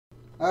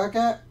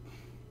Okay.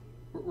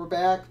 We're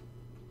back.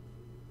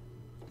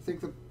 I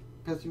think the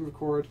pressing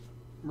record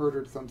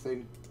murdered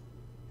something.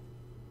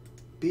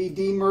 Be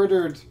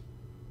de-murdered.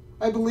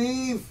 I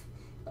believe.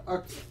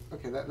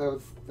 Okay, that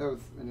was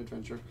an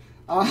adventure.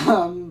 I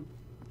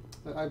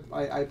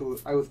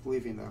was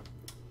believing though.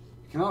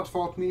 You cannot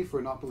fault me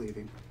for not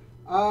believing.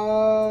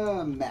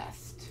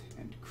 Mast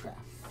and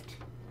craft.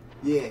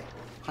 Yeah,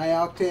 high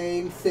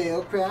octane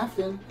sail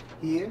crafting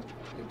here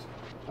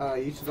at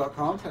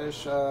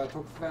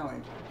youtube.com/Tulkas Valley.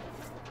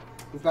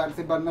 I was about to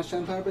say Bud Mesh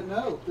Empire, but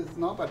no, this is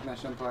not Bud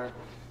Mesh Empire.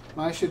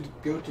 I should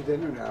go to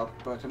dinner now,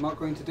 but I'm not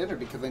going to dinner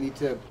because I need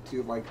to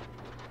like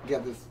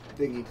get this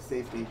thingy to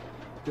safety.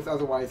 Because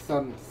otherwise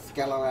some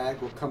scalawag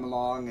will come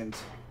along and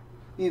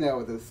you know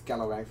what those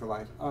scalawags are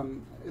like.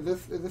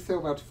 Is this still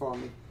about to follow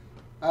me?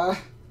 I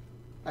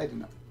don't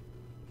know.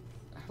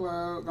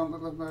 Hello,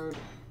 gauntlet love mode.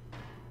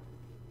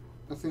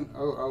 Nothing.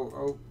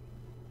 Oh.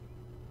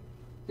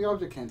 The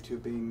object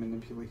can't be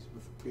manipulated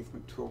with a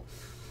placement tool.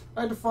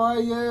 I defy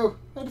you!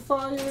 I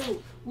defy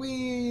you!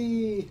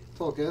 Wee!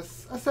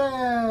 Tulkas,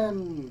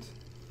 ascend!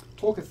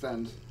 Tulkas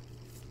ascend,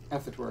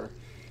 as it were.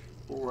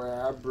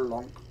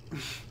 Blonk.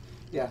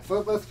 Yeah,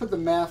 so let's put the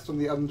mast on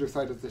the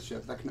underside of the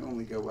ship. That can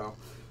only go well.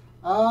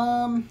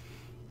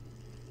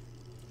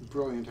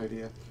 Brilliant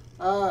idea.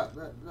 Away!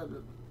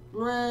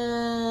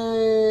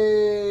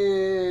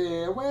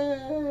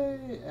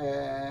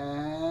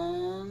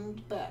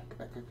 And back.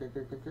 Back.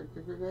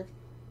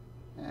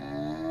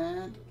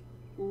 And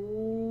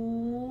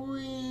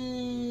wee!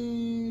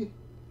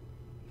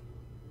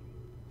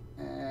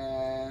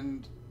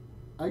 And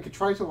I could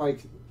try to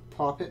like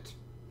pop it,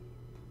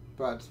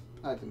 but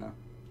I don't know.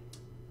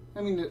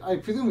 I mean, I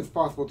presume it's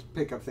possible to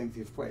pick up things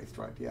you've placed,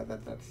 right? Yeah,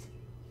 that's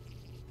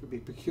would be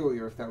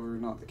peculiar if that were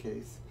not the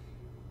case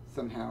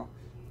somehow.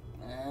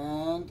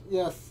 And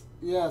yes,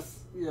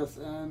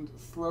 and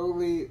slow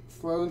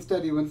and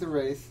steady wins the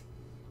race.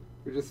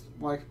 We're just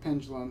like a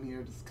pendulum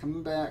here, just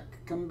come back.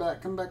 I'm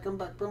about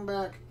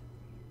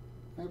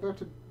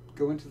to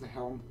go into the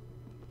helm.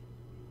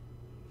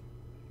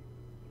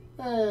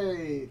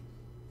 Hey!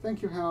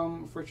 Thank you,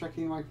 helm, for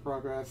checking my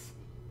progress.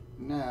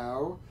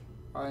 Now,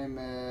 I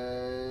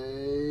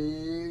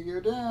may go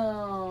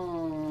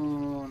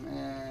down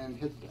and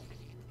hit the deck.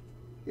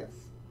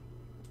 Yes.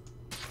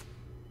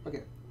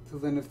 Okay, so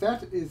then if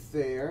that is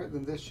there,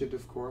 then this should,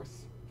 of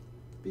course,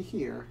 be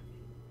here.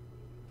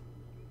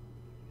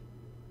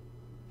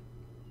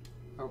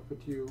 I'll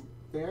put you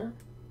there.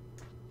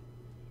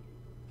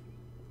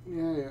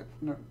 Yeah.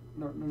 No.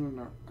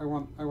 I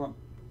want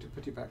to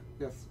put you back.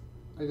 Yes.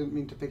 I didn't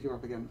mean to pick you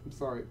up again. I'm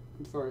sorry.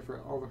 I'm sorry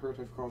for all the hurt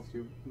I've caused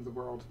you in the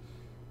world.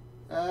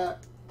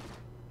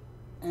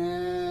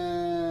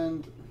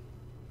 And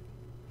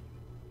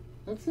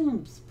that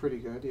seems pretty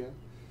good, yeah.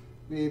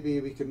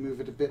 Maybe we could move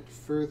it a bit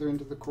further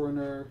into the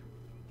corner.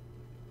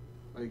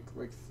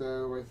 Like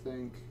so, I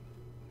think.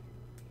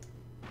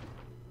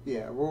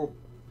 Yeah, well,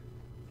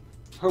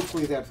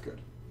 hopefully that's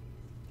good.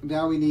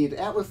 Now we need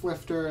Atlas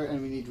Lifter,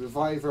 and we need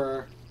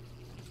Reviver,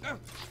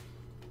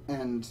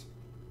 and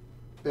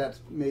that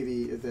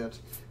maybe is it.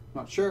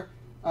 Not sure.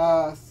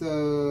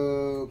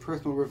 So,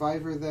 Personal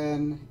Reviver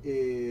then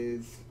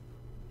is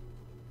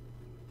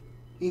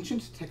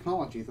Ancient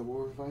Technology that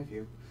will revive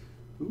you.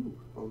 Ooh,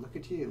 oh look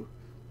at you.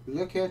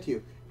 Look at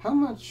you. How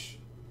much?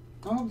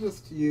 I'll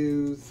just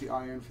use the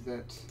iron for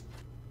that.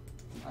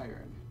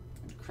 Iron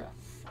and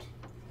craft.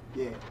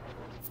 Yeah.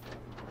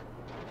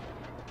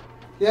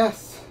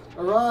 Yes!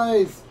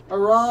 Arise!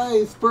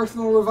 Arise!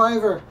 Personal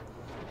Reviver!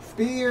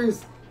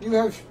 Spears! You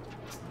have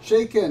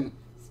shaken!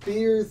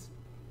 Spears!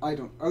 I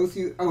don't...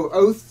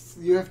 Oaths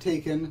you have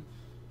taken.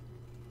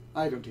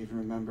 I don't even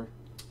remember.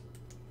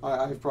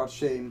 I've brought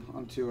shame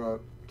onto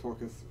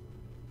Tulkas.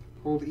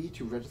 Hold E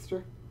to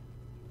register?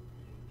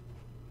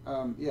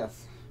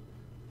 Yes.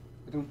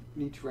 I don't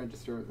need to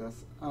register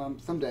this.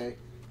 Someday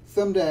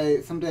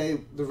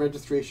the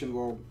registration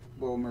will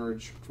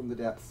emerge from the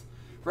depths.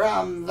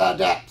 From the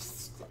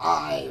depths,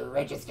 I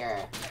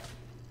register.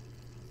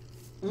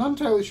 I'm not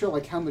entirely sure,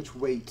 like, how much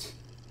weight,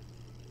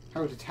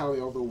 how to tally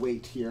all the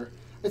weight here.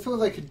 I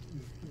suppose I could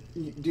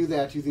do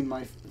that using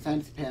my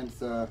Fancy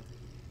Pants,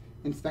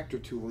 inspector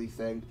tooly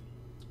thing.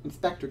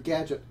 Inspector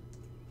Gadget.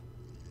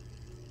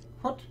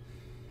 What?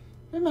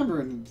 I remember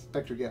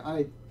Inspector Gadget.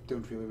 I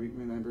don't really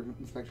remember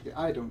Inspector Gadget.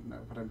 I don't know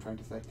what I'm trying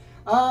to say.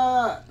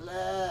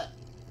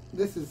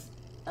 This is,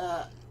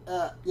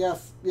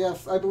 yes,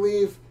 I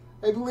believe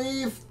in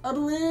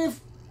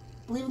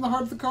the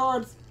heart of the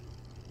cards.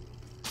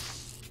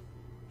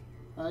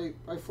 I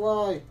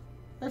fly.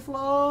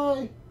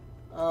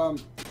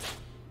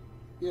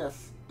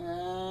 Yes,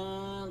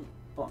 and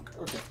bonk.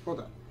 Okay, hold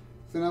on.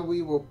 So now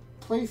we will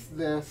place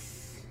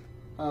this,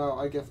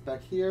 I guess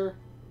back here.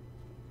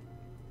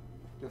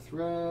 Just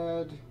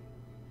red.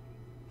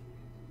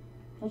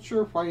 Not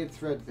sure why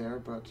it's red there,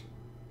 but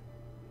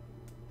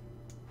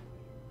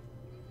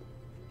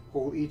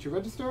hold E to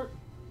register.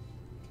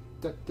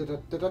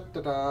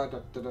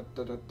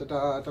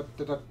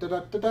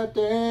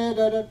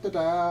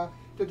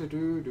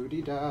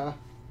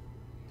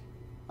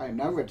 I am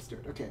now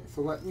registered. Okay,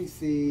 so let me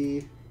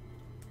see.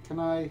 Can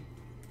I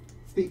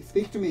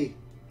speak to me?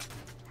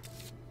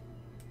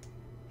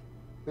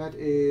 That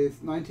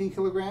is 19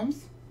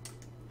 kilograms.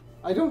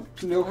 I don't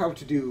know how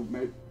to do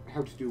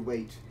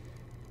weight.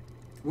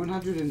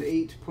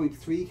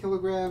 108.3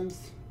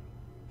 kilograms.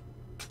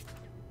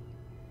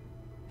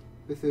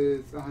 This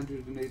is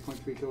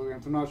 108.3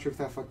 kilograms. I'm not sure if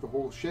that's like the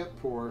whole ship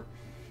or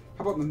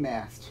how about the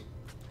mast?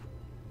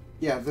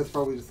 Yeah, that's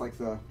probably just like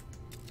the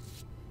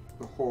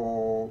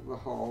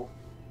hull.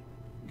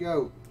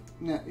 Go.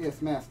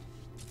 Yes, mast.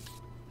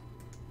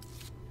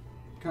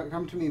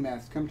 Come to me,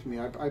 mast. Come to me.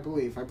 I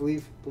believe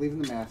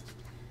in the mast.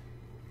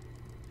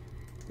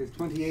 It's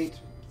 28.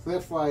 So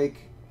that's like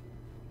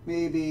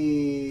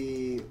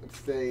maybe, let's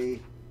say,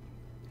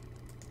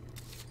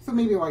 so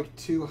maybe like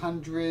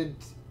 200,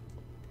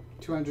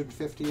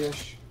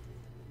 250-ish,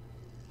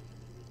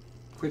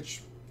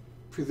 which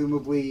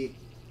presumably,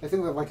 I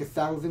think that like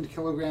 1,000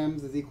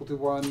 kilograms is equal to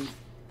 1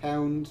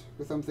 pound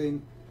or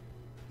something.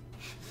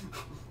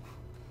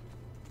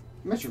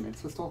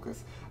 Measurements with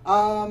Tulkas.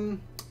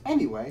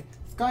 Anyway,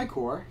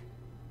 Skycore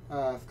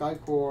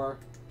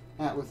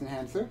Atlas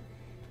Enhancer.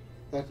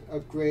 That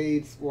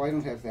upgrades, well, I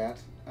don't have that.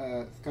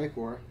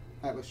 Skycore,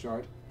 Atlas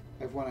Shard.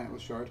 I have 1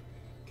 Atlas Shard.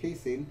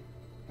 Casing.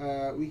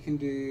 We can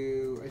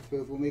do, I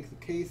suppose we'll make the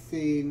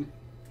casing.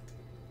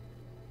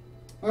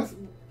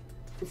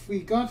 If we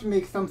got to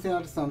make something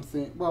out of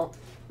something, well,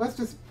 let's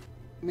just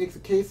make the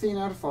casing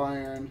out of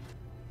iron,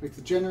 make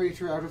the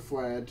generator out of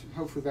lead.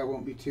 Hopefully that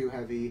won't be too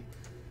heavy.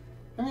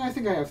 I mean, I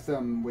think I have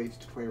some weight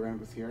to play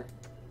around with here.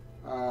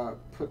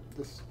 Put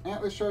this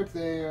Atlas Shard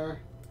there.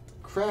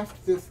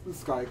 Craft the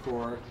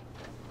Skycore.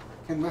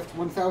 Can lift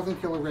 1,000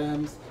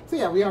 kilograms. So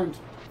yeah, we aren't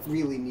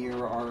really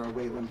near our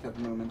weight limit at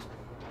the moment.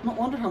 I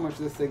wonder how much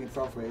this thing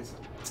itself weighs.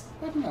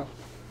 I don't know.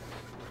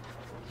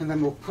 And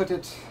then we'll put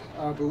it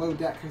below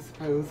deck, I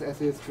suppose,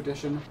 as is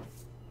tradition.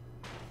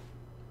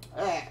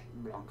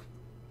 Blanc.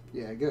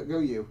 Yeah, go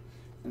you.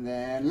 And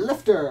then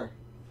lifter.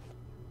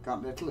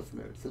 Gauntlet lift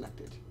mode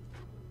selected.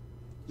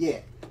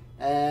 Yeah.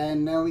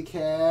 And now we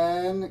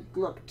can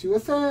look to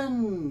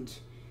ascend.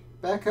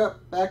 Back up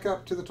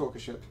to the Tulkas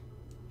ship.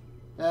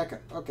 Back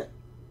up, okay.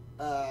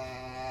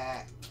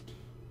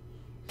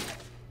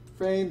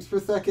 Frames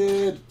per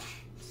second.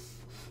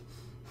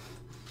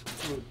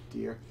 Oh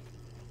dear.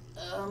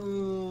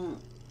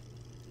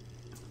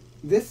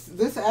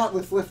 This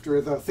Atlas lifter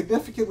is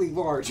significantly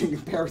large in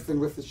comparison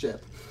with the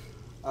ship.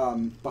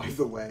 By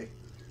the way.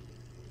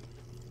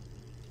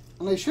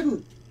 And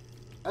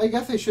I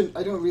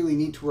don't really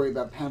need to worry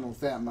about panels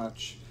that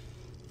much.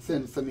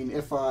 Since,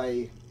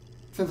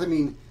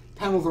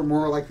 panels are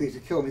more likely to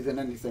kill me than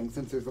anything,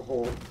 since there's a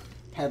whole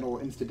panel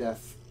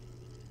insta-death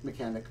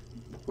mechanic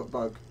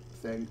bug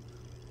thing.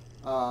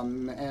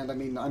 And I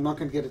mean, I'm not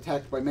going to get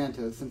attacked by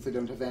mantas since I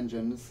don't have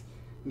engines.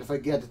 And if I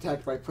get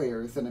attacked by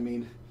players, then I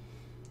mean,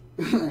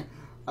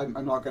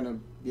 I'm not going to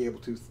be able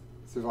to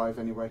survive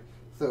anyway.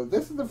 So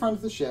this is the front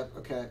of the ship,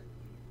 okay.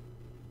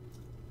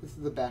 This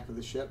is the back of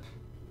the ship.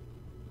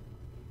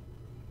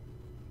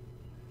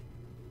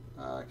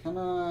 Where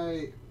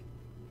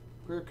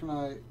can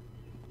I,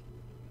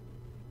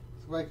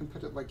 so I can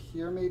put it like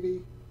here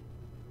maybe?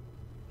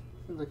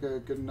 Seems like a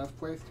good enough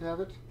place to have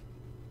it.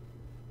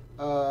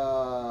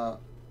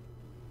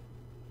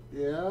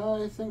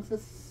 Yeah, I think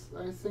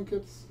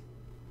it's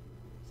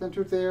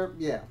centered there.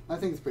 Yeah, I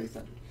think it's pretty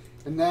centered.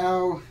 And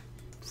now,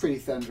 pretty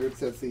centered,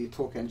 says the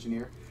Tulk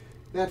engineer.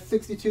 That's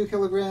 62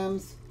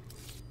 kilograms.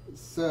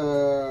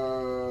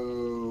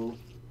 So,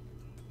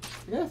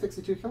 yeah,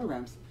 62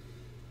 kilograms.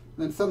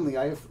 And then suddenly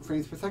I have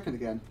frames per second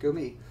again. Go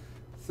me.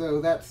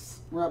 So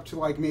we're up to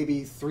like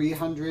maybe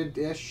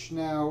 300-ish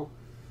now.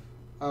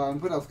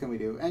 What else can we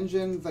do?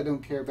 Engines, I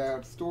don't care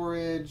about.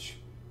 Storage.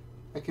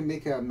 I can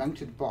make a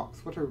mounted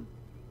box. What are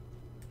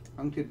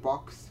mounted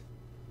box?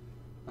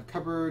 A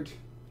cupboard.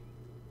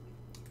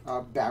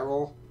 A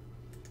barrel.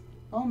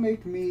 I'll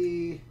make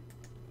me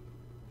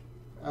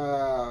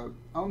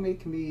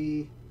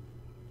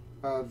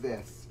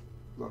this.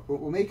 Look,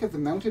 we'll make it the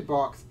mounted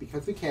box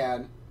because we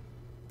can.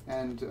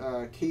 And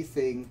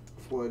casing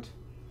of wood.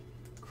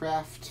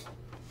 Craft.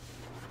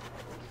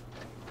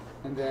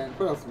 And then,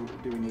 what else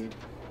do we need?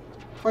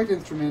 Flight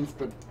instruments,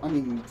 but, I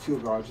mean, fuel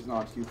gauge is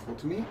not useful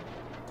to me.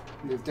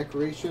 And there's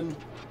decoration.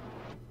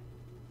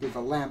 There's a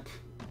lamp.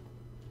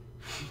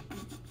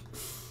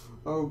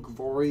 Oh,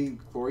 glory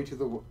to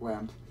the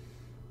lamp.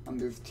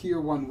 There's tier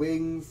 1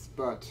 wings,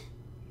 but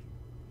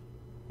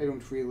I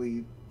don't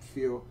really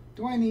feel...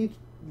 Do I need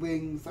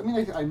wings? I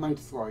mean, I might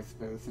as well, I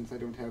suppose, since I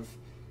don't have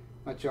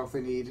much else I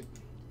need.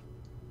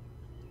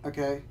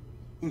 Okay.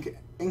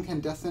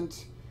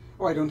 Incandescent.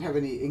 Oh, I don't have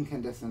any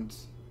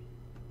incandescent.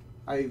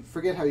 I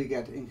forget how you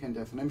get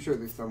incandescent. I'm sure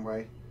there's some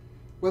way.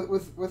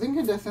 Was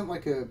incandescent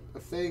like a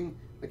thing?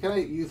 Like, can I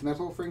use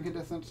metal for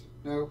incandescent?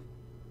 No?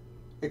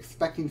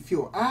 Expecting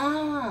fuel.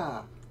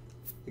 Ah!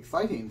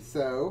 Exciting.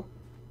 So,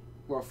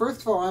 well,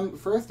 first of all, I'm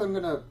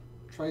gonna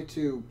try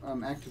to,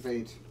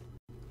 activate.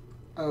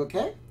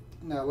 Okay.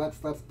 Now let's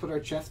put our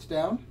chest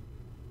down.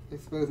 I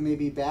suppose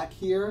maybe back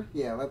here.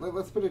 Yeah,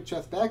 let's put a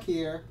chest back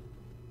here.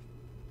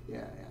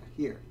 Yeah,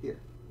 here.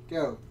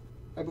 Go.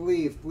 I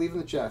believe in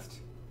the chest.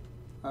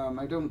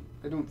 I don't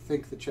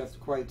think the chest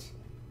quite.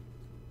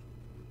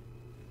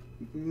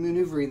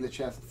 Maneuvering the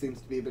chest seems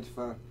to be a bit of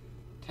a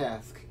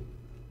task.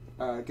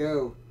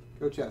 Go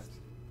chest.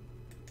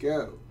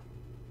 Go.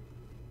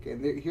 Okay,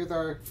 and here's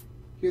our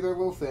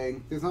little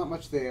thing. There's not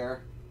much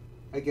there.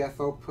 I guess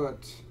I'll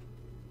put.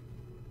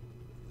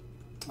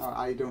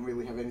 I don't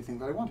really have anything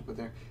that I want to put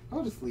there.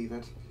 I'll just leave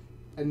it.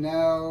 And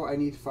now I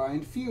need to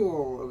find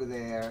fuel over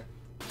there.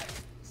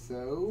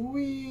 So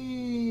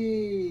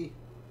wee.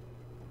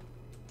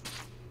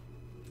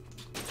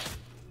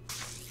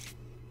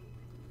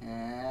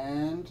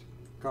 And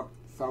got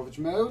salvage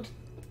mode.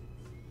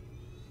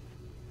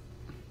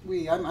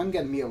 I'm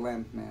getting me a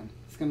lamp, man.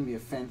 It's gonna be a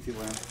fancy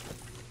lamp.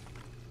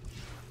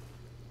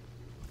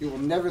 You will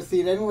never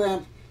see it any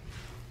lamp.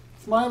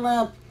 It's my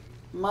lamp.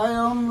 My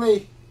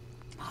only.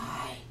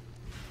 My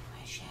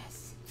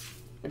precious.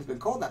 It's been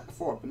called that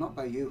before, but not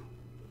by you.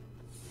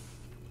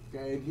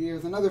 Okay, and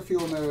here's another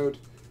fuel node.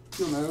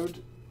 Fuel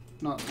node.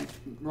 Not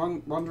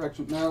wrong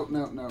direction. No.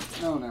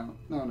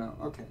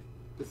 Okay.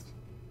 Just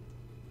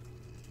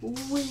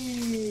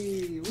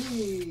wee.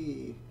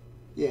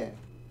 Yeah,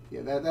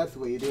 that's the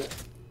way you do it.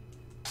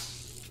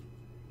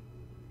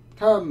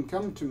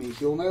 Come to me,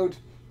 fuel node.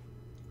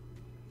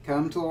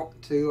 Come to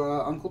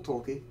Uncle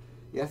Tulky.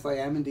 Yes, I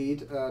am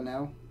indeed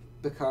now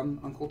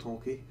become Uncle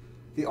Tulky,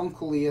 the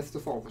uncleiest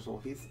of all the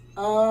Tulkies.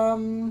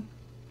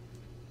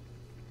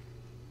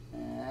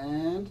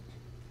 And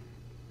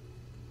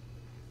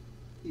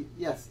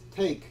yes,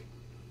 take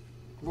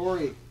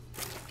glory.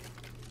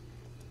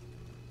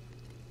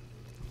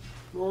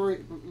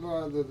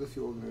 The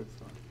fuel node's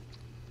fine.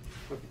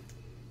 Okay,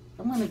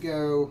 I'm gonna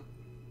go.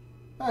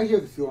 Oh,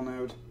 here's the fuel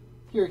node.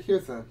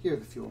 Here's the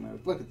fuel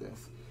node. Look at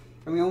this.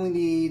 And we only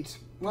need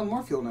one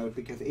more fuel node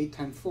because 8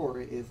 times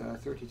 4 is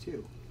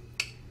 32.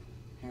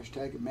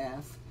 Hashtag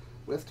math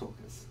with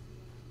Tulkas.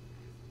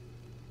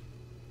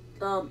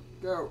 Go.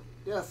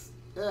 Yes.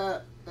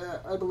 I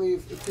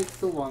believe it takes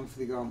so long for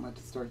the gauntlet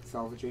to start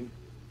salvaging.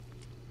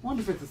 I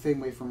wonder if it's the same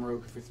way for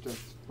Meroka, if it's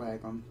just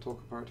lag on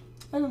Tulka part.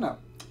 I don't know.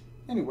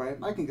 Anyway,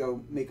 I can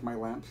go make my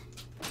lamp.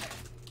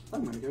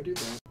 I'm gonna go do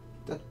that.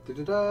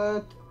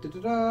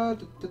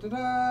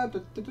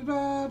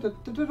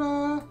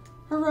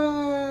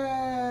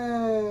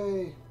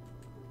 Hooray!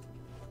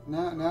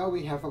 Now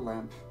we have a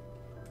lamp.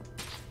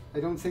 I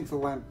don't think the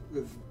lamp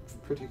is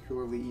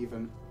particularly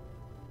even.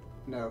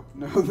 No,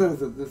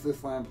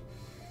 this lamp.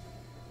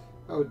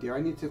 Oh dear,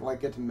 I need to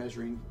get a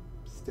measuring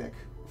stick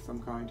of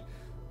some kind.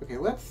 Okay,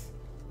 let's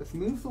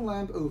move the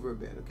lamp over a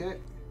bit, okay?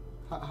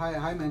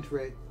 Hi,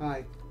 Mentoray.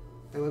 Hi.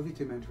 I love you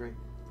too, Mentoray.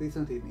 Please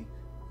don't eat me.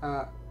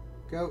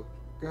 Go.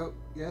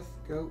 Yes,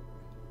 go.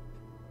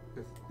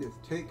 Yes,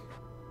 take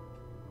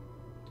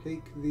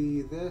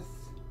this.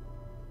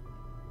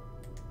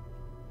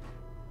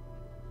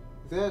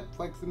 That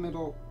like the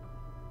middle.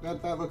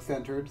 That looks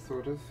centered,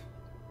 sort of.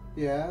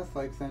 Yeah, it's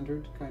like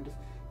centered, kind of.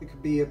 It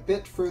could be a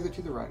bit further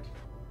to the right.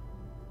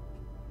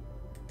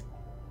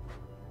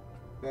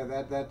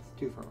 Yeah, that's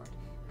too far right.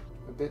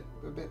 A bit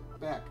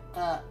back.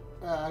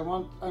 I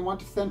want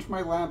to center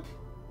my lamp.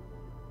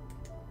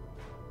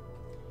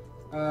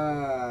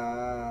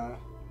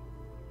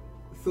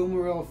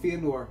 Silmaril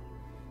Fëanor.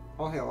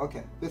 All hail.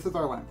 Okay, this is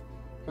our lamp.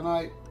 Can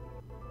I?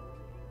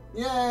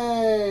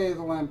 Yay!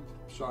 The lamp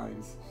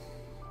shines.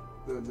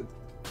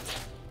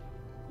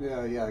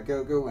 Yeah.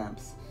 Go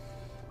lamps.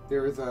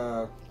 There is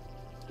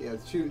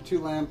two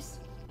lamps,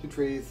 2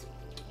 trees,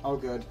 all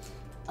good.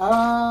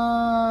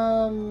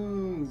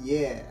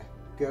 Yeah.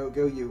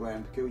 Go you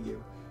lamp. Go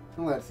you.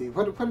 Well, let's see.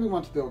 What do we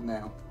want to build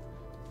now?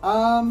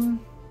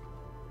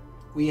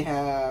 We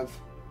have.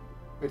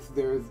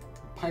 There's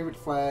pirate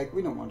flag.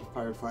 We don't want a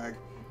pirate flag.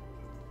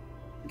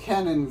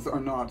 Cannons are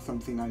not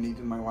something I need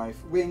in my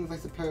life. Wings, I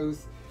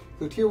suppose.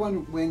 So tier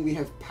 1 wing, we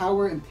have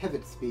power and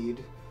pivot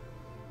speed.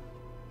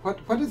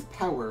 What is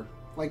power?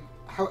 Like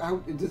how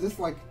does this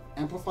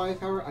amplify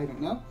power? I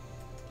don't know.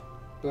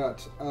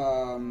 But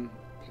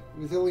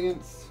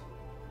resilience,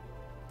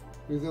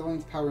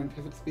 power, and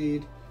pivot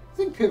speed. I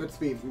think pivot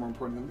speed is more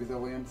important than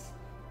resilience.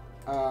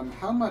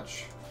 How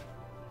much?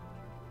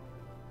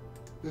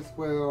 This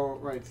will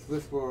So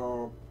this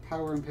will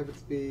power and pivot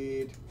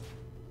speed.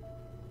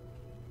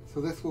 So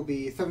this will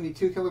be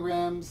 72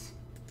 kilograms.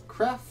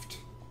 Craft.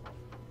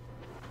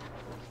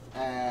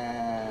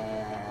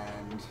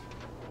 And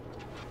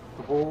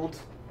behold,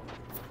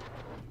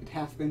 it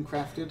hath been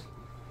crafted.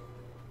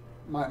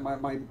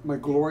 My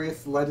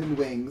glorious leaden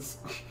wings.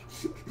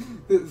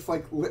 It's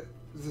like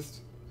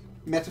just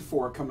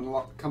metaphor come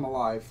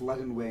alive.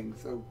 Leaden wings.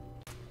 So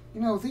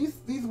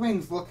these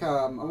wings look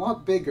a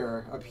lot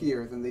bigger up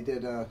here than they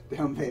did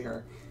down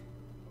there.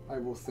 I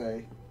will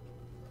say.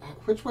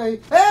 Which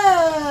way?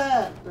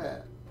 Ah!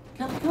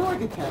 Can I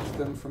attach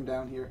them from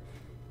down here?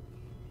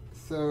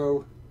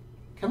 So,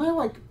 can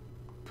I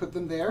put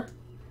them there?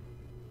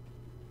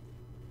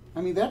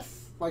 I mean,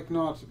 that's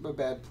not a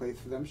bad place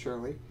for them,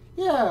 surely.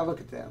 Yeah, look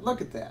at that.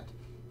 Look at that.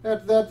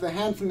 That's the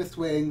handsomest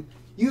wing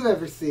you've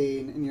ever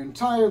seen in your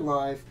entire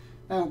life.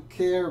 I don't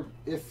care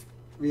if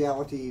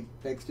reality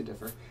begs to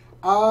differ.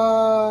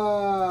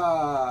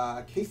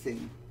 Ah,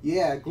 casing.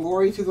 Yeah,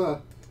 glory to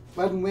the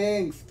leaden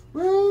wings.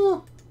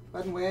 Woo!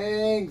 Leaden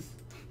wings.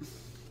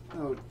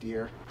 Oh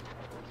dear.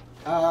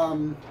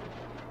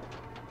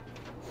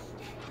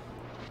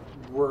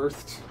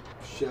 Worst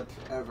ship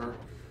ever.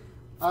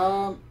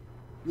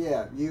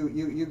 Yeah,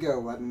 you go,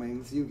 leaden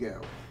wings, you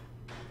go.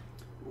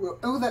 Well,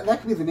 oh,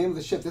 that could be the name of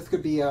the ship. This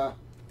could be the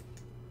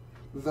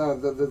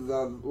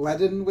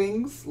leaden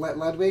wings,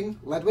 lead wing,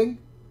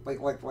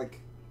 like light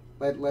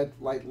by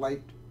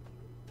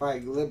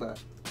glibba.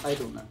 I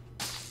don't know.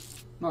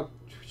 Not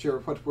sure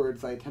what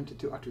words I attempted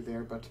to utter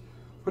there, but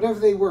whatever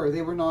they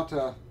were not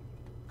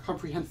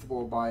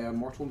comprehensible by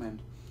mortal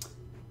men.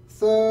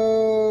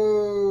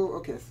 So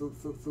okay, so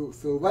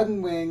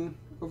leaden wing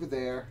over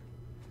there.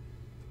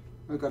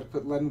 I've got to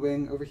put leaden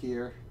wing over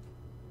here.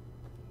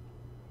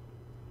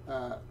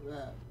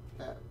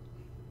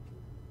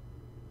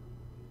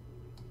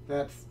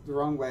 That's the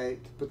wrong way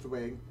to put the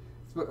wing.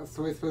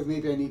 So I suppose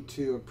maybe I need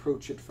to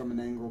approach it from an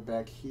angle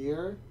back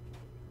here.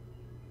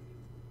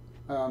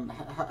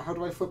 How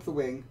do I flip the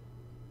wing?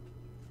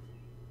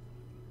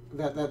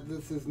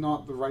 This is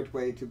not the right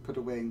way to put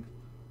a wing.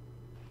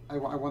 I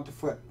want to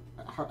flip.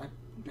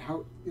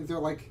 How is there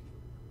like?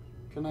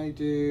 Can I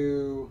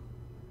do?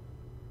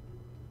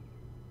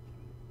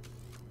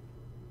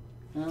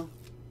 No.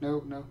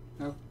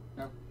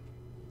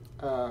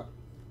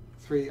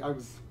 3. I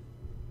was.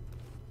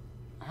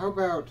 How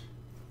about?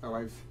 Oh,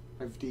 I've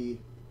D.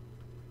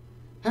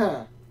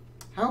 Huh.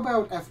 How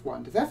about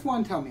F1? Does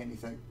F1 tell me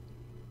anything?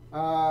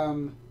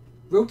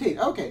 Rotate.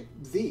 Okay,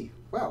 Z.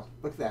 Well,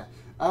 look at that.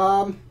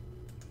 I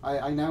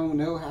now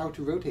know how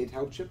to rotate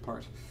held ship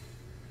part.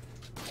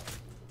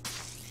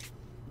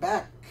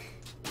 Back.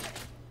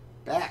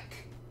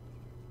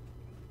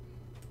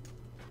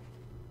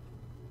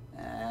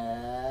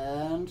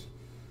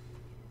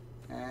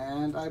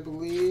 And I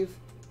believe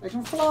I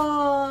can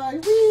fly.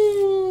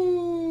 Whee!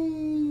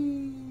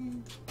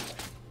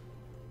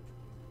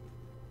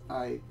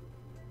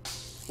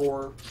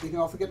 We can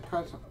also get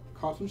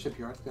caught in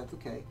shipyards. That's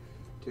okay,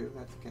 too.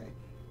 That's okay.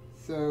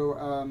 So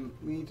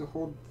we need to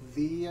hold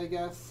Z, I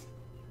guess.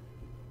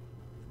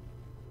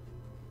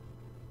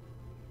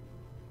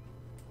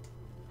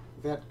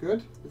 Is that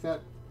good? Is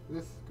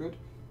this good?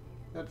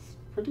 That's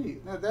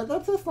pretty.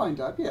 That's this lined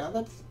up. Yeah,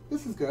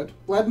 this is good.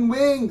 Leaden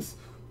wings.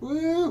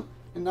 Woo!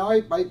 And now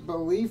I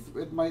believe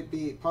it might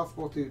be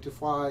possible to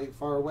fly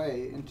far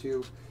away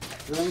into.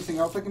 Is there anything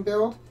else I can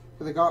build?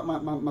 Because I got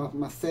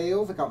my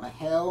sails. I got my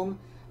helm.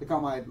 I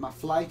got my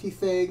flighty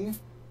thing.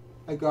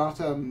 I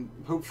got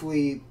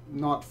hopefully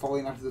not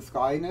falling out of the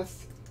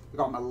skyness. I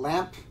got my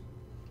lamp.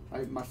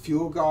 My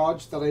fuel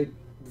gauge that I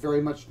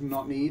very much do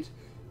not need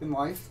in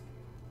life.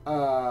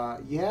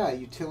 Yeah,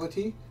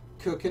 utility,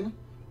 cooking,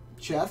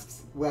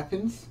 chests,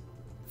 weapons.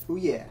 Oh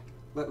yeah.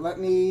 Let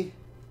me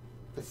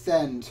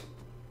ascend.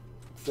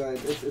 So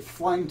it's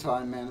flying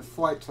time, man. It's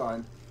flight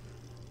time.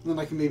 And then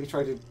I can maybe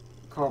try to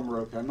call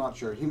Meroka. I'm not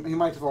sure. He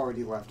might have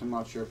already left. I'm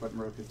not sure what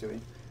Meroka's doing.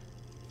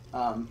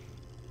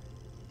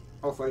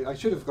 Also, I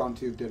should have gone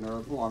to dinner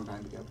a long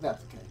time ago, but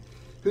that's okay.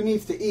 Who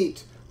needs to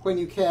eat when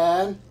you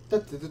can? Da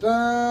da da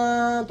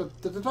da da da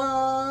da da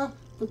da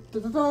da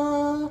da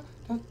da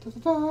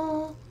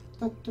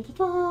da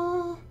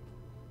da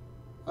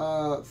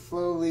da.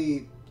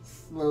 Slowly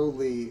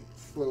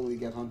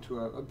get onto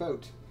a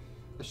boat,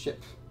 a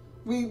ship.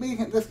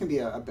 This can be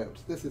a boat.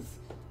 This is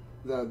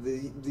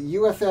the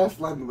USS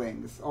Leaden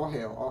Wings. All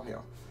hail, all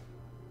hail.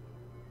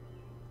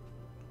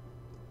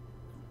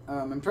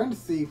 I'm trying to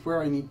see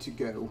where I need to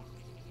go.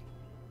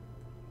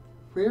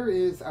 Where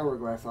is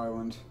Hourglass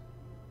Island?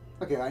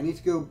 Okay, I need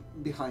to go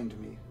behind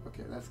me.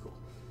 Okay, that's cool.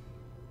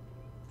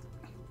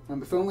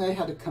 If only I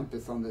had a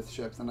compass on this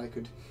ship, then I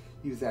could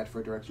use that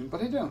for direction,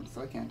 but I don't,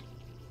 so I can't.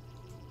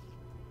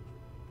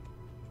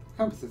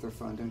 Compasses are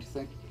fun, don't you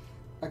think?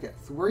 Okay,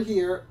 so we're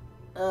here.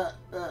 I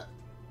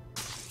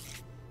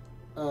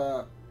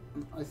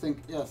think,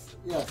 yes.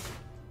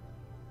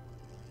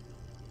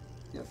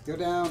 Yes, go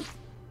down,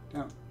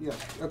 yes,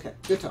 okay,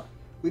 good talk.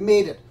 We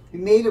made it,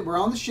 we're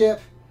on the ship.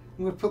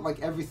 I'm gonna put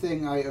like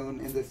everything I own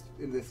in this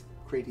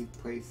crazy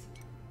place.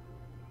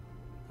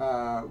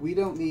 We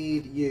don't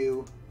need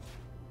you,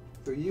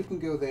 so you can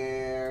go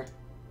there,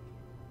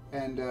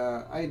 and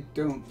I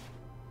don't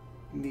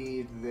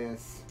need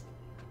this,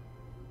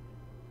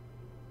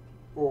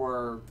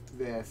 or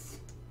this,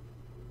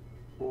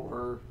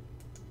 or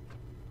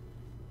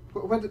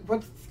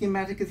what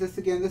schematic is this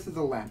again? This is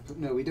a lamp.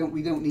 No, we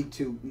don't need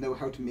to know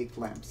how to make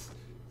lamps.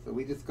 So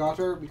we just got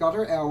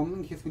our elm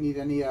in case we need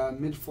any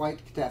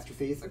mid-flight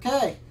catastrophes.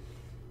 Okay,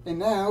 and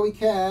now we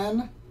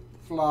can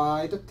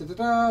fly. Oh,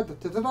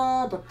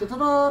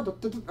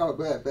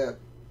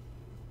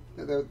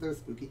 that was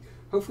spooky.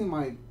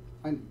 Hopefully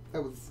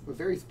that was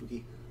very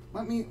spooky.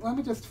 Let me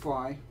just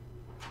fly,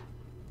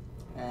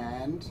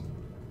 and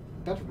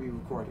better be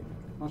recording.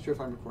 Not sure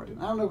if I'm recording.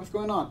 I don't know what's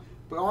going on.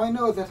 But all I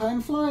know is that I'm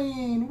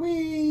flying!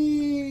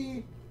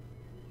 Whee!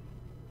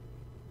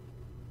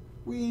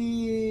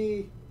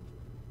 Whee!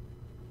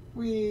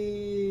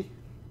 Whee!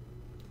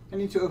 I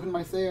need to open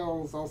my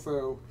sails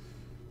also,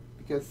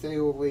 because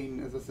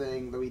sailing is a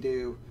thing that we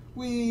do.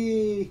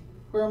 Whee!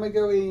 Where am I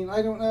going?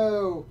 I don't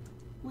know!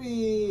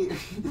 Whee!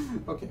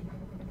 Okay.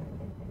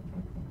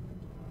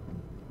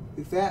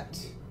 Is that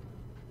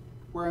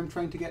where I'm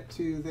trying to get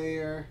to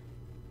there?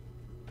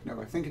 No,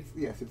 I think it's,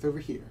 yes, it's over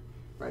here.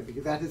 Right,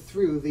 because that is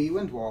through the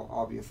wind wall,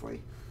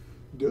 obviously.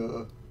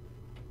 Duh.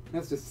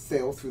 Let's just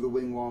sail through the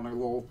wing wall in our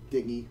little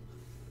dinghy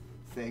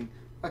thing.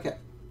 Okay.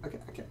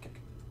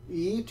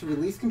 E to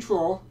release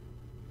control.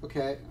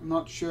 Okay, I'm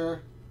not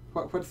sure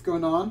what's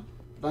going on,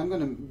 but I'm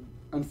going to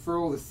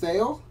unfurl the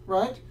sail,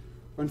 right?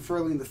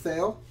 Unfurling the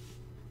sail.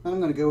 Then I'm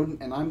going to go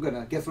and I'm going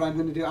to, guess what I'm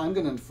going to do? I'm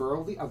going to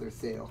unfurl the other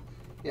sail.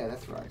 Yeah,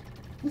 that's right.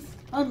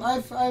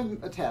 I'm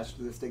attached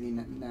to this dinghy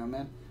now,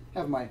 man. I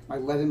have my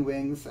leaden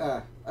wings.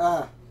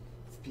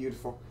 It's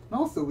beautiful. And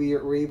also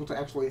we're able to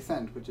actually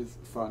ascend, which is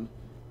fun,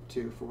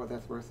 too, for what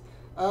that's worth.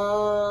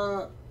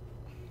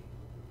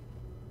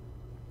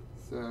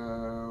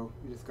 So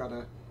we just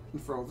gotta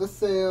unfurl this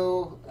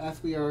sail,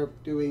 as we are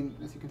doing,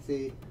 as you can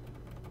see.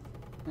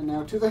 And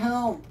now to the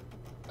helm!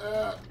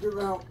 To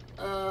the helm!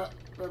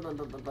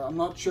 I'm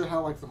not sure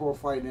how, like, the whole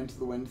flying into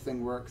the wind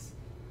thing works.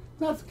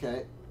 That's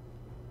okay.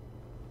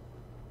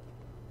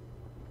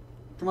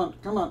 Come on.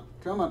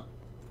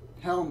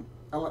 Helm,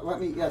 let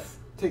me, yes,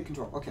 take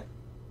control. Okay.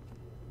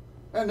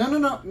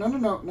 No.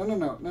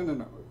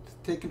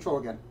 Take control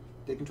again.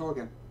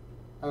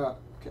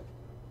 Okay.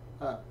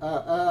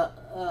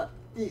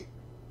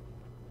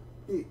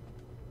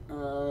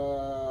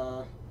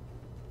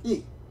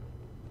 E.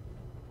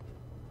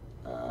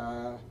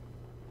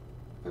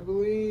 I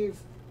believe.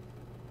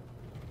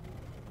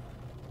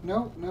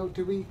 No,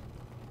 do we?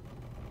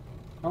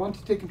 I want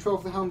to take control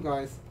of the helm,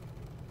 guys.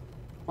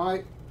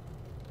 Why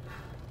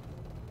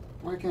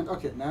can't?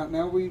 Okay,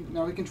 now we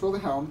control the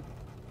helm.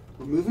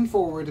 We're moving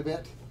forward a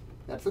bit.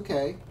 That's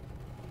okay.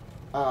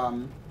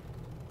 And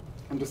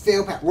the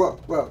sail path. Whoa.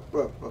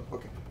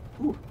 Okay.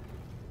 Whew.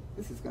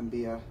 This is going to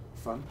be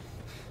fun.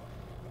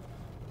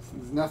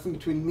 There's nothing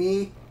between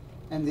me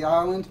and the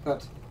island,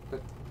 but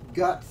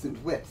guts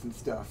and wits and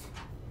stuff.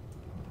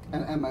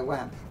 And my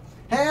lamp.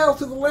 Hail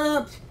to the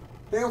lamp!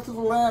 Hail to the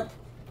lamp!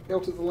 Hail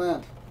to the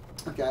lamp!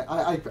 Okay,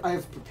 I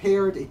have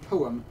prepared a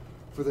poem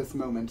for this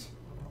moment.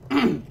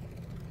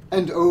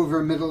 And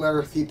over Middle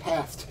Earth he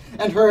passed,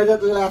 and heard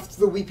at last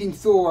the weeping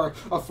sore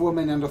of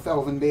women and of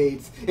elven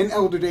maids, in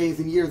elder days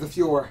and years of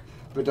yore.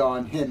 But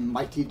on him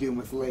mighty doom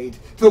was laid,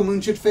 till moon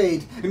should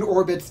fade, and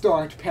orbed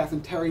star to pass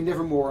and tarry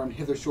nevermore on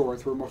hither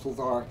shores where mortals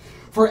are.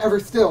 For ever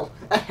still,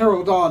 a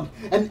herald on,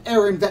 an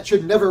errand that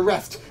should never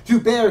rest, to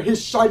bear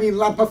his shining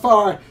lamp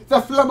afar,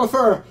 the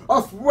flammifer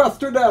of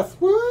Westerness.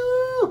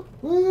 Woo!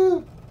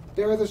 Woo!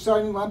 There is a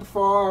shining lamp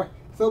afar.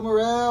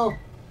 Silmaril!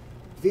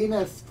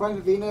 Venus,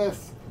 planet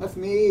Venus. That's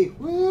me.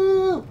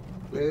 Woo!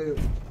 Woo!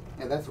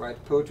 Yeah, that's right.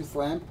 Poetry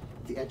slam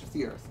at the edge of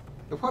the earth.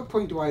 At what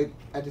point do I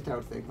edit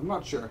out things? I'm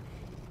not sure.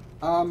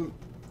 I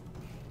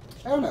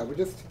don't know. We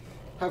just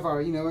have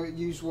our,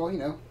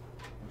 usual,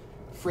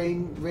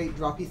 frame rate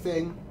droppy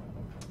thing.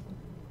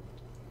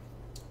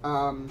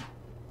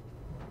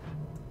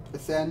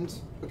 Ascend.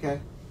 Okay.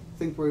 I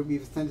think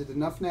we've ascended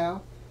enough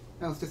now.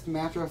 Now it's just a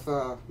matter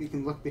of we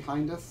can look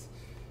behind us,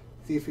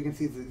 see if we can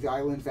see the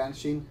island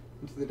vanishing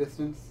into the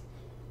distance.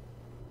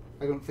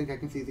 I don't think I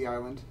can see the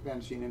island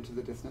vanishing into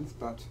the distance,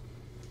 but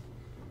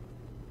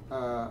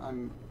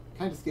I'm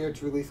kind of scared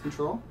to release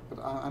control, but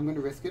I'm going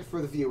to risk it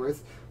for the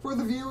viewers. For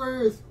the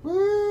viewers!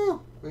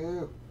 Woo!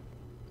 Woo!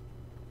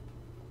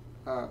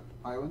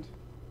 Island?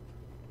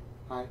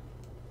 Hi.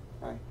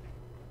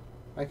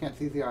 I can't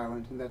see the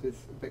island, and that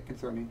is a bit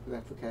concerning, but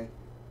that's okay.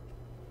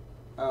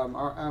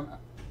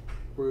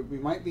 We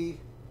might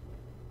be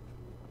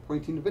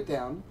pointing a bit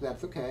down, but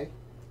that's okay.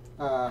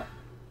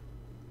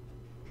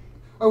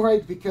 Oh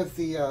right, because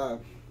the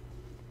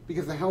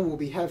helm will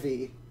be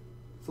heavy,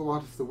 so a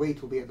lot of the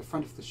weight will be at the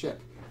front of the ship.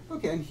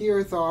 Okay, and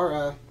here's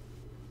our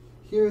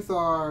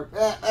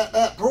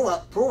pull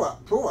up.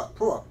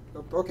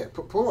 Okay,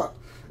 pull up.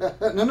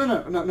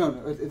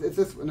 No. It's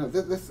this. No,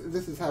 this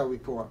is how we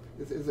pull up.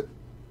 Is it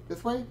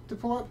this way to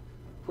pull up?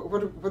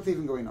 What's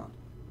even going on?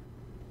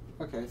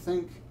 Okay, I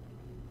think.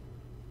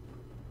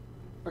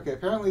 Okay,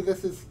 apparently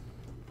this is.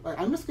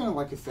 I'm just gonna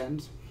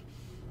ascend.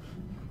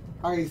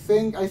 I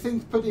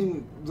think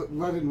putting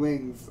leaden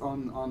wings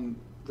on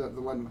the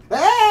leaden.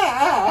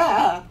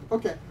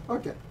 Okay.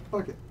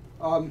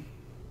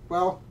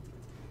 Well,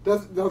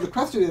 the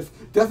question is,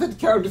 does it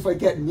count if I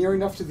get near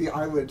enough to the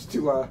island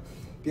to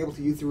be able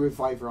to use the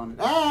reviver on it?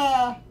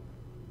 I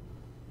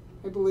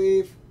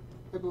believe.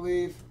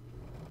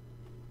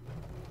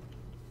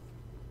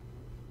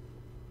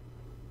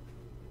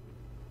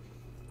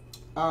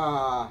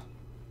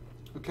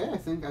 Okay, I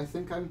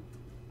think I'm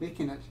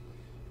making it.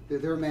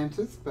 They're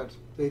mantis, but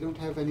they don't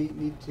have any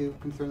need to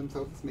concern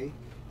themselves with me.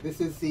 This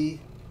is the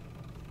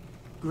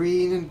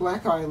green and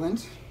black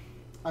island.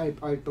 I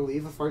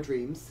believe, of our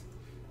dreams.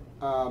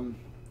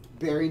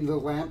 Bearing the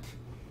lamp,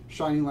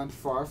 shining lamp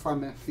far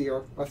from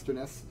fear,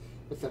 lusterness,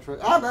 etc.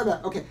 Ah, blah,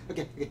 blah. Okay.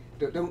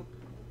 Don't.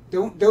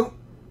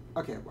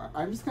 Okay, well,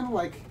 I'm just gonna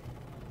like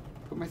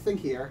put my thing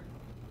here.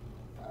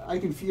 I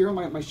can feel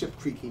my ship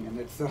creaking, and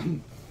it's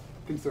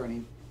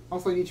concerning.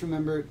 Also, I need to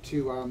remember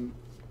to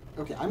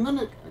okay, I'm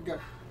gonna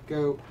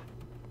go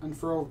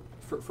unfurl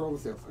furl the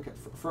sails. Okay,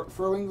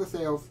 furling the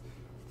sails.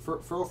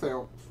 Furl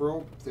sail.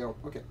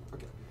 Okay.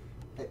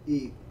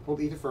 E.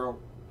 Hold E to furl.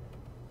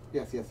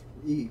 Yes.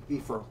 E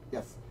furl.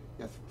 Yes.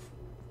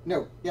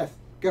 No. Yes.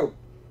 Go.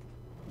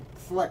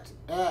 Select.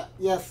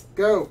 Yes.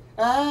 Go.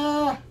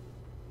 I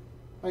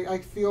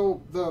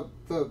feel the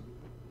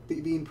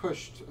being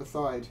pushed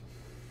aside.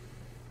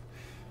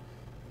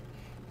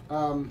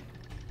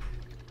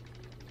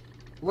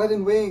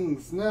 Leaden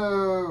wings.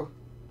 No.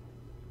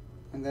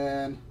 And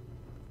then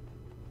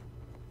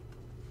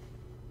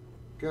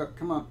go.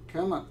 Come on.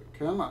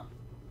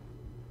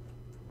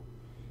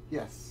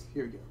 Yes.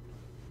 Here we go.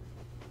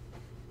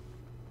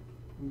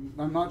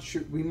 I'm not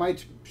sure. We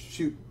might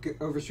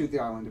overshoot the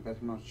island a bit.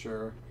 I'm not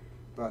sure,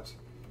 but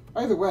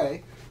either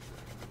way,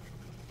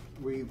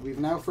 we've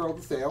now furled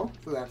the sail,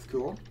 so that's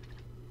cool.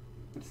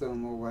 It's sailing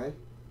more way.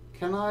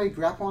 Can I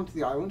grapple onto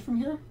the island from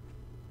here?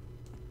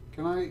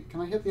 Can I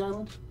hit the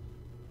island?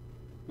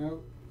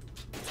 No.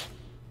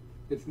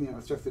 It's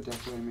it's just the deck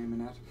that I'm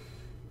aiming at.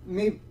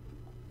 Maybe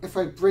if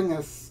I bring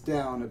us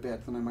down a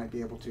bit, then I might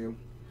be able to.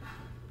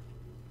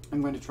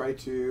 I'm going to try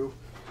to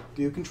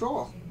do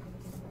control.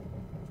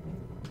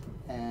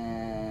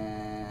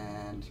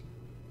 And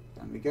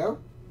down we go.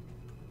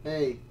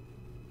 Hey,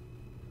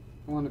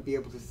 I want to be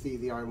able to see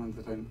the island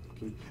that I'm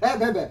looking.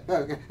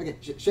 Okay.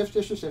 Shift.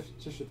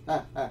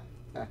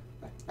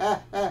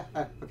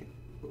 Okay,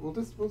 we'll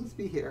just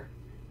be here.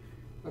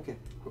 Okay,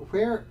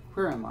 where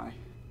am I?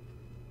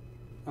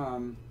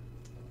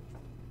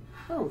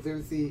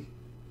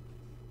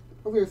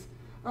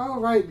 Oh,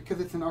 right,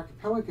 because it's an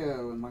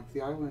archipelago and like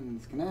the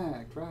islands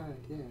connect. Right,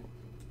 yeah.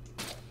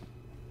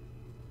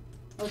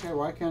 Okay,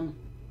 well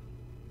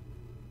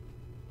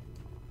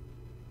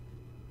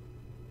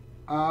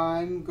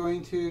I'm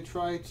going to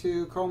try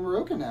to call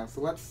Meroka now.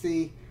 So let's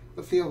see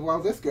how well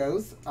this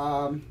goes.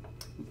 I'm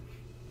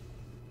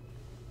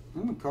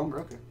gonna call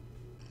Meroka.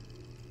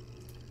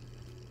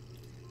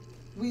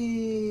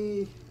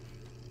 We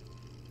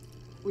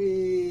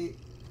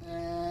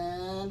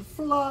and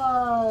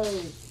fly.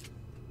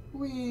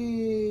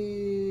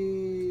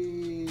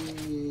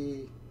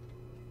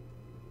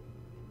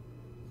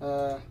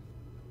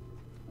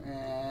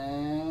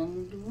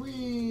 And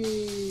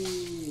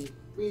we.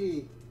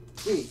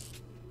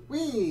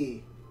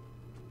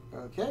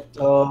 Okay.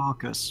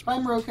 Tulkas. Hi,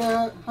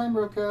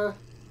 Meroka.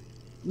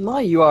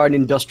 My, you are an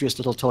industrious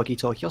little talky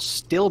talk. You're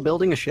still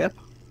building a ship?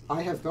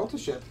 I have built a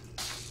ship.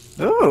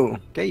 Oh,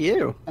 get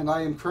you. And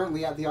I am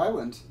currently at the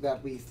island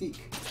that we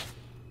seek.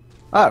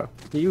 Oh,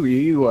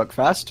 you work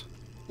fast.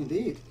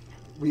 Indeed.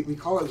 We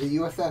call it the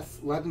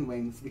USS Leaden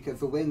Wings because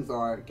the wings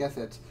are, guess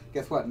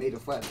what, made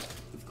of lead.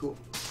 It's cool.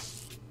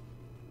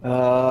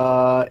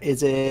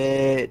 Is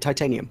it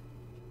titanium?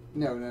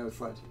 No, it's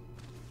lead.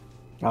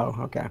 Oh,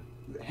 okay.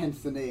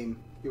 Hence the name,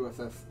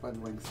 USS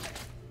Leaden Wings.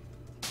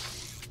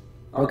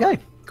 Okay,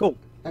 cool.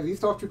 Have you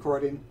stopped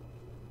recording?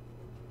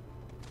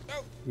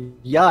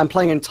 Yeah, I'm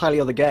playing an entirely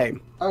other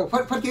game. Oh,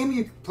 what game are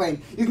you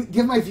playing? You can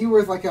give my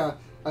viewers like are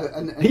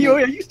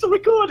you still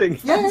recording?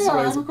 Yeah,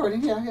 I'm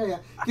recording. Yeah.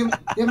 Give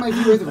my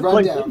viewers a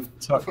rundown.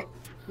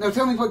 No,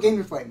 tell me what game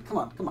you're playing. Come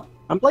on.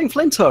 I'm playing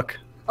Flint Hook.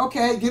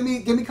 Okay, give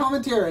me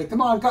commentary.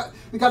 Come on,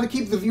 we got to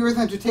keep the viewers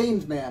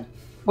entertained, man.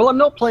 Well, I'm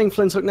not playing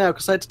Flint Hook now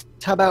because I had to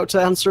tab out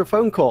to answer a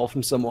phone call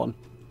from someone.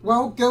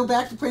 Well, go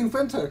back to playing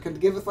Flint Hook and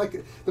give us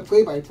like the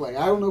play-by-play.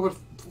 I don't know what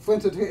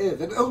Flint Hook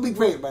is. It'll be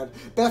great, man.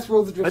 Best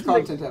Worlds Adrift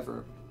content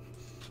ever.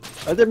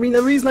 I mean,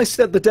 the reason I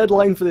set the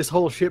deadline for this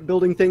whole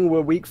shipbuilding thing were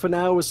a week for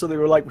now was so they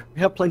were like, we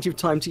have plenty of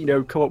time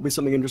to, come up with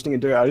something interesting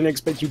and do it. I didn't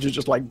expect you to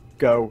just,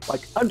 go.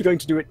 Like, I'm going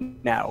to do it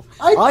now.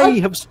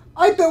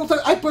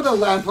 I put a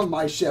lamp on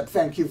my ship,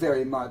 thank you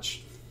very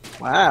much.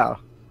 Wow.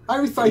 I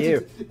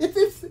recited...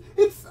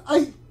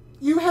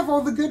 You have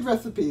all the good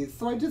recipes,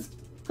 so I just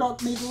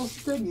made a little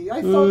thingy.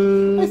 I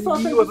thought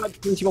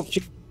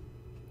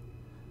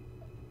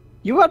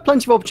You had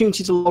plenty of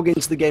opportunity to log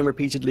into the game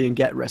repeatedly and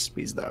get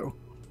recipes, though.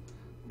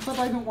 But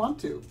I don't want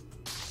to.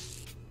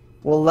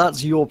 Well,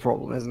 that's your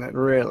problem, isn't it?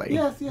 Really?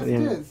 Yes, it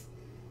is.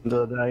 End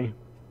of the day.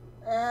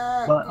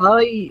 But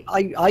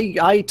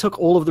I took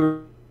all of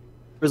the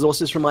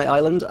resources from my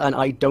island, and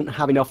I don't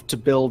have enough to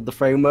build the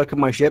framework of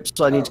my ship,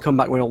 so I need to come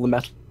back when all the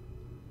metal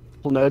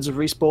nerds have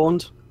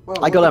respawned.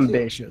 Well, I got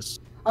ambitious.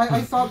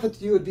 I thought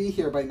that you would be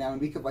here by now,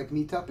 and we could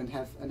meet up and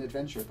have an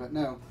adventure, but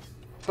no.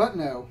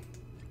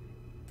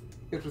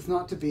 It was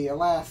not to be.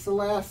 Alas.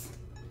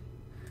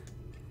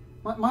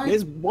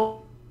 Here's why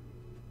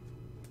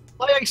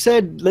I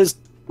said there's a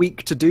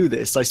week to do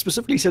this. I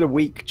specifically said a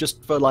week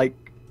just for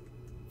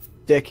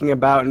dicking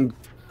about and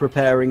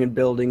preparing and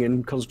building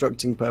and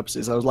constructing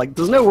purposes. I was like,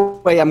 there's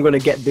no way I'm going to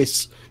get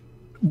this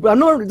There's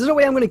no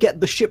way I'm going to get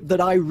the ship that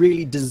I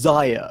really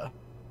desire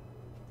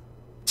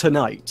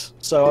tonight.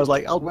 So I was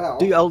like,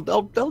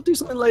 I'll do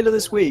something later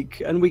this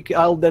week, and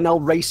I'll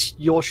race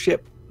your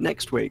ship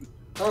next week.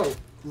 Oh,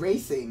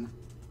 racing.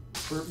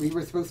 We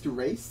were supposed to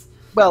race?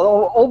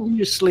 Well,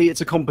 obviously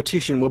it's a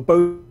competition. We're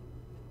both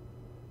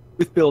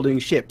building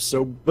ships,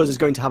 so Buzz is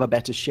going to have a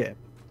better ship.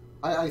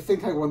 I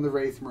think I won the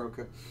race,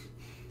 Meroka.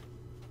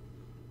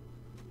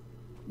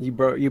 You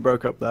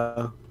broke up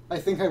there. I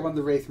think I won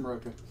the race,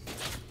 Meroka.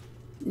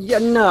 Yeah,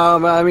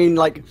 no, I mean,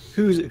 like,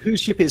 whose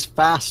ship is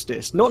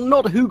fastest?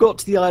 Not who got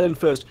to the island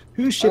first.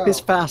 Whose ship is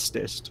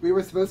fastest? We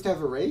were supposed to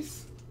have a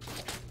race?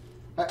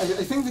 I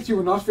think that you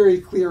were not very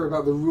clear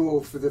about the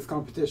rules for this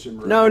competition,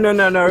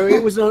 Meroka. No.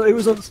 It was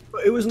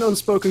an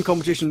unspoken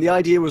competition. The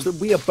idea was that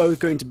we are both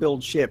going to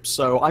build ships,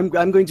 so I'm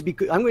going to be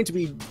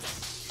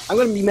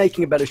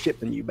making a better ship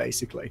than you,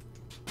 basically.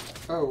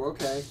 Oh,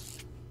 okay.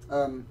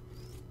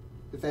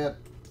 Is that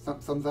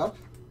thumbs up?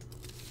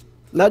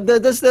 No,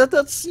 that's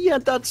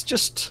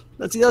just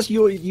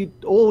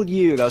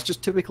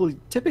typical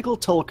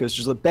Tulkas,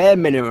 just the bare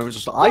minimum.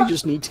 I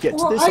just need to get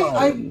to this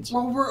island.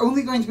 Well, we're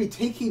only going to be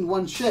taking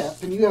one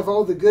ship, and you have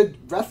all the good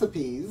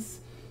recipes,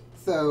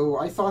 so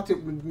I thought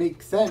it would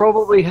make sense.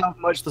 Probably have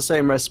much the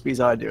same recipes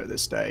I do at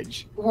this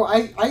stage. Well,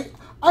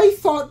 I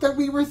thought that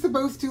we were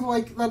supposed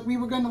to that we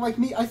were going to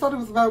meet. I thought it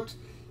was about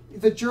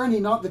the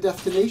journey, not the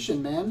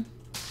destination, man.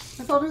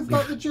 I thought it was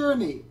about the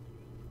journey.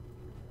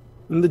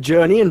 And the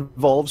journey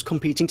involves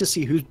competing to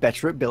see who's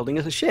better at building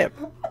a ship.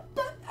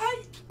 But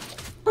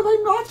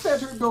I'm not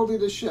better at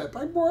building a ship.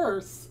 I'm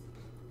worse.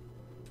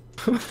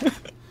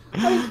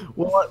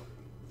 Well,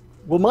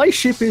 my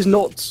ship is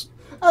not.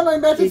 And I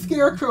met a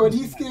scarecrow, and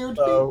he scared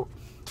me. No.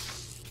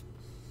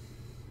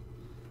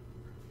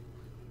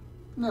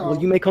 Well,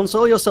 you may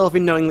console yourself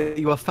in knowing that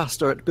you are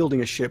faster at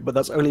building a ship, but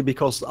that's only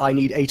because I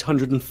need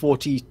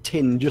 840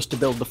 tin just to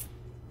build the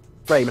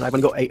frame, and I've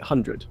only got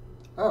 800.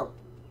 Oh,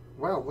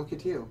 well, look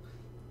at you.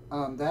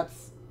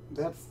 That's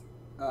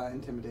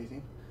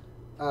intimidating.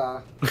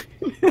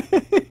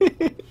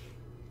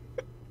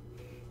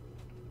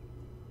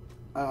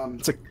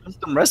 It's a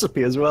custom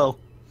recipe as well.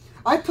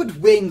 I put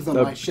wings on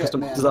my ship,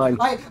 man. Design.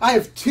 I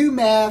have 2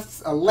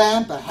 masts, a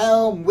lamp, a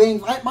helm,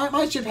 wings.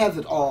 My ship has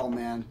it all,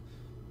 man.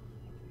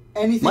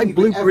 Anything you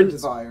could ever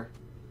desire.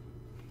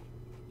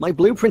 My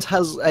blueprint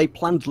has a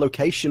planned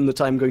location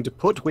that I'm going to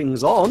put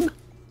wings on.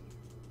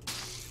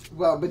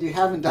 Well, but you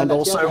haven't done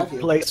that yet, have you? And also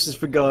places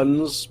for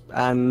guns,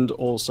 and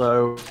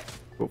also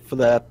for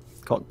their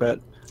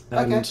cockpit.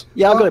 And okay.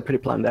 Yeah, I've got it pretty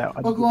planned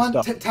out. Well, go on,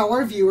 tell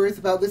our viewers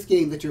about this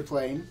game that you're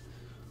playing.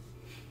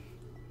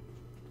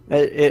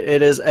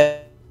 It is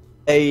a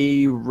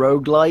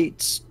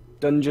roguelite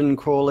dungeon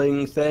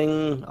crawling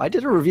thing. I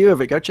did a review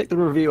of it. Go check the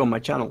review on my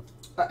channel.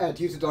 At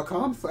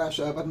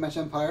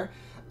youtube.com/buttonmashempire.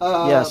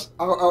 Yes.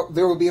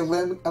 There will be a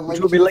link Which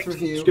will be linked in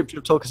the description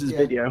of Tulkas'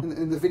 video.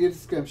 In the video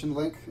description,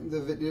 link in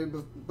the video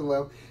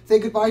below. Say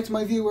goodbye to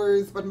my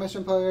viewers, Button Mash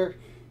Empire.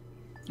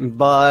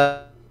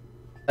 Bye,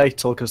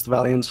 Tulkas the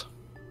Valiant.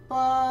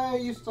 Bye,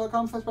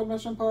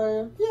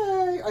 youtube.com/buttonmashempire.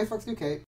 Yay, iFox UK.